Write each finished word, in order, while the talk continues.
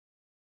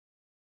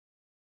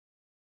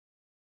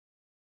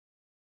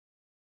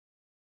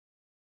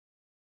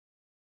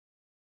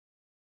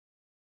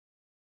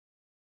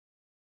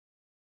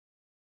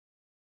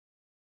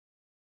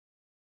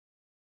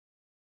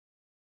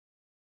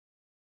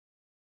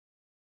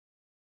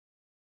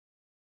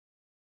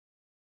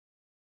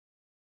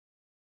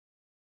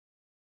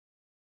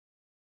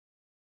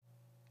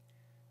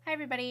Hi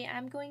everybody,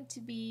 I'm going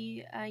to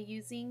be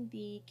using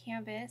the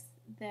canvas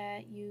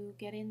that you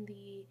get in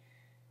the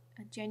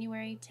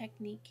January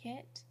Technique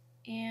Kit,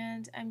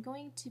 and I'm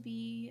going to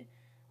be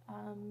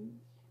um,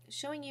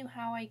 showing you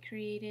how I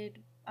created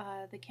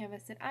the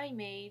canvas that I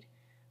made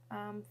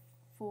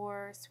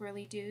for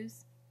Swirly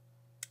Doos.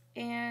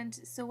 And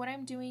so what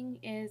I'm doing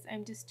is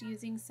I'm just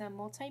using some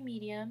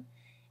multi-medium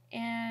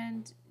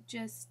and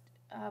just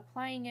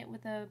applying it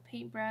with a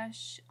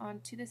paintbrush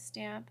onto the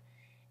stamp,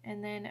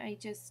 and then I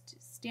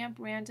just stamp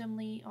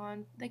randomly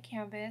on the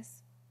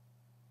canvas.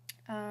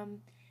 And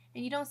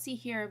you don't see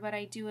here, but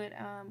I do it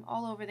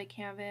all over the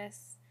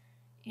canvas,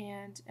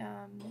 and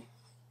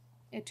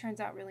it turns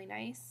out really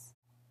nice.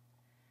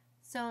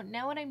 So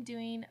now what I'm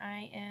doing,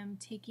 I am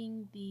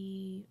taking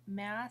the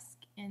mask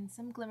and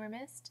some glimmer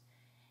mist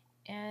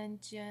and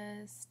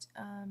just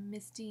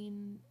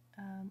misting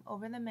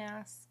over the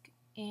mask,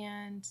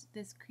 and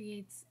this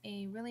creates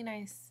a really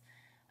nice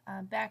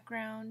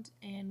background,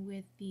 and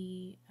with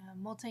the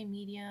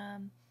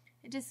multimedia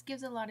it just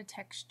gives a lot of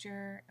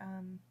texture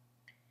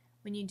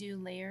when you do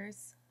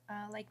layers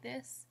like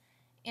this.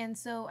 And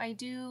so I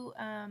do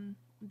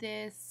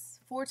this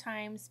 4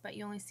 times, but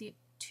you only see it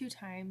 2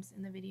 times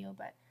in the video,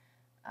 but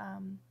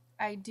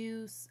I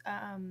do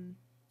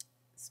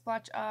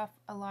splotch off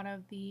a lot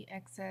of the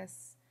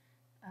excess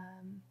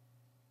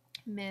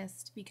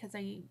mist because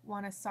I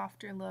want a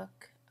softer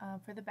look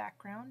for the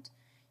background.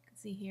 You can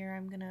see here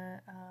I'm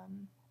gonna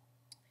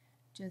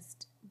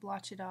just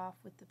blotch it off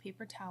with the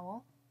paper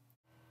towel.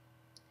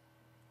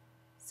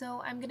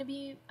 So I'm going to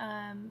be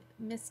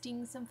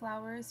misting some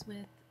flowers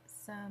with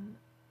some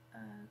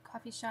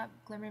coffee shop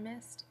glimmer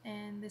mist,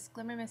 and this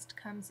glimmer mist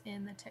comes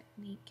in the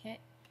Technique kit,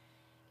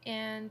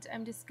 and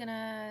I'm just going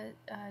to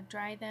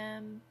dry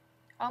them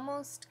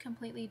almost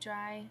completely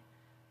dry,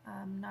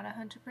 not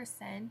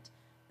 100%,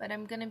 but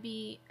I'm going to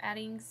be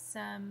adding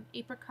some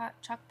apricot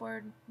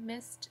chalkboard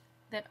mist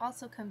that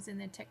also comes in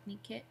the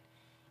Technique kit.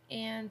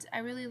 And I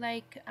really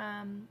like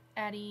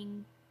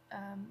adding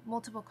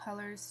multiple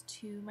colors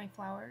to my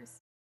flowers.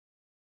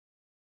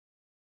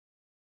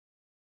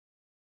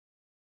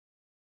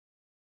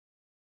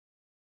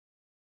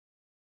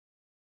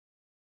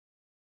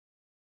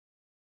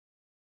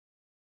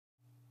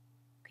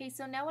 Okay,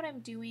 so now what I'm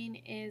doing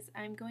is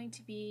I'm going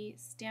to be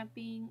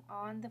stamping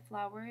on the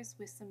flowers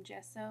with some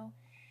gesso,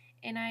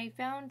 and I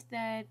found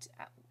that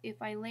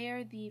if I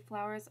layer the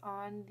flowers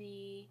on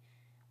the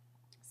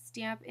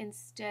stamp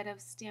instead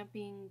of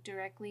stamping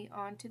directly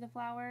onto the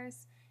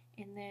flowers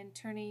and then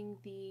turning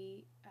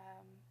the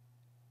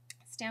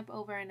stamp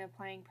over and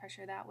applying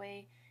pressure that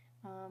way,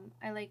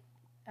 I like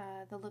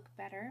the look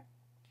better.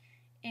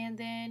 And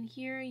then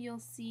here you'll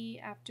see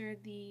after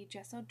the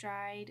gesso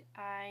dried,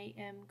 I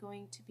am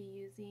going to be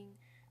using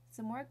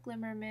some more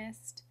glimmer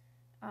mist,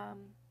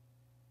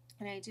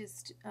 and I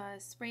just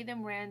spray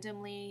them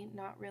randomly,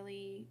 not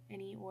really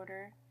any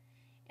order.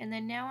 And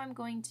then now I'm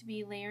going to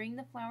be layering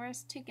the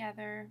flowers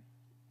together,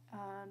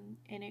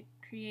 and it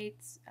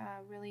creates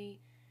a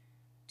really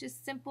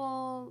just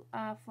simple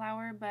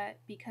flower, but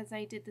because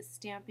I did the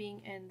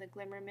stamping and the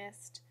glimmer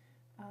mist,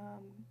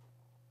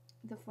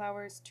 the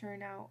flowers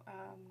turn out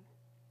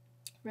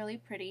really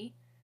pretty.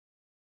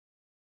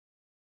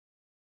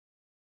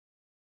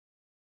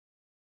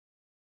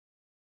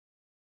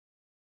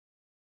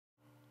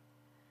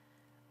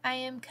 I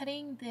am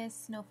cutting this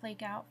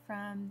snowflake out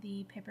from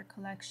the paper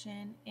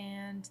collection,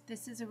 and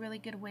this is a really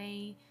good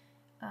way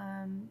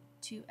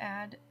to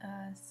add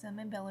some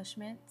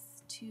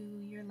embellishments to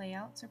your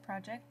layouts or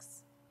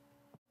projects.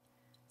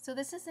 So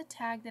this is a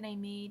tag that I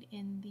made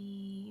in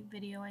the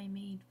video I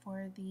made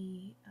for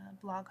the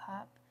blog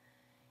hop,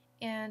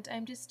 and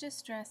I'm just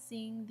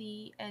distressing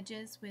the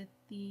edges with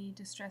the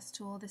distress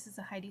tool. This is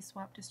a Heidi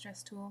Swap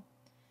distress tool,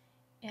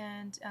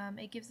 and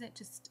it gives it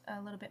just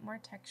a little bit more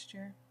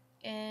texture.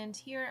 And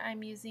here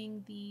I'm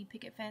using the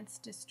Picket Fence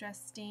Distress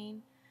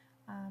Stain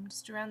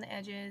just around the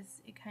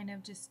edges. It kind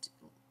of just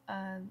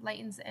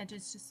lightens the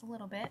edges just a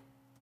little bit.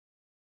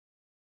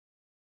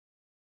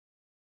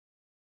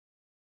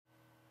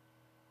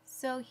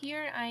 So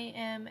here I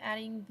am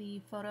adding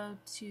the photo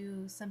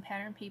to some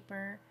pattern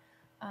paper.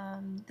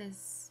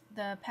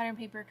 The pattern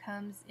paper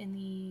comes in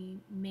the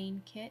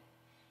main kit,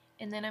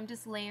 and then I'm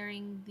just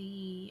layering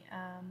the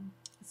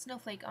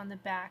snowflake on the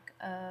back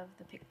of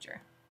the picture.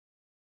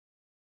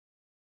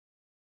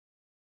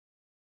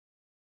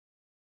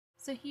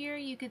 So here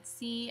you could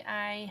see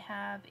I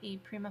have a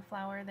Prima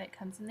flower that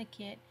comes in the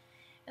kit,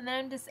 and then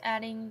I'm just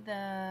adding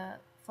the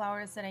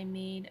flowers that I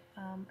made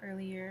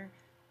earlier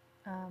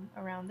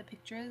around the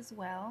picture as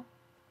well.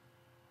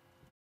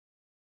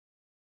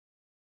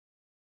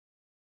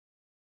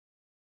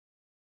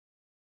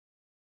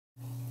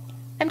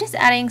 I'm just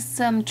adding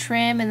some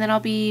trim, and then I'll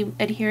be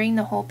adhering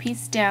the whole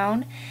piece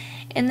down.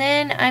 And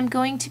then I'm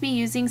going to be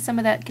using some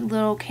of that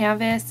little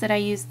canvas that I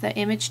used the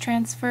image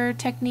transfer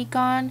technique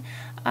on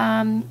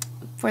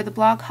for the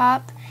blog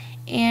hop.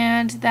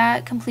 And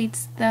that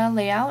completes the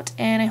layout,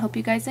 and I hope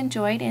you guys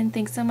enjoyed, and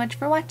thanks so much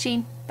for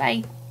watching.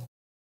 Bye!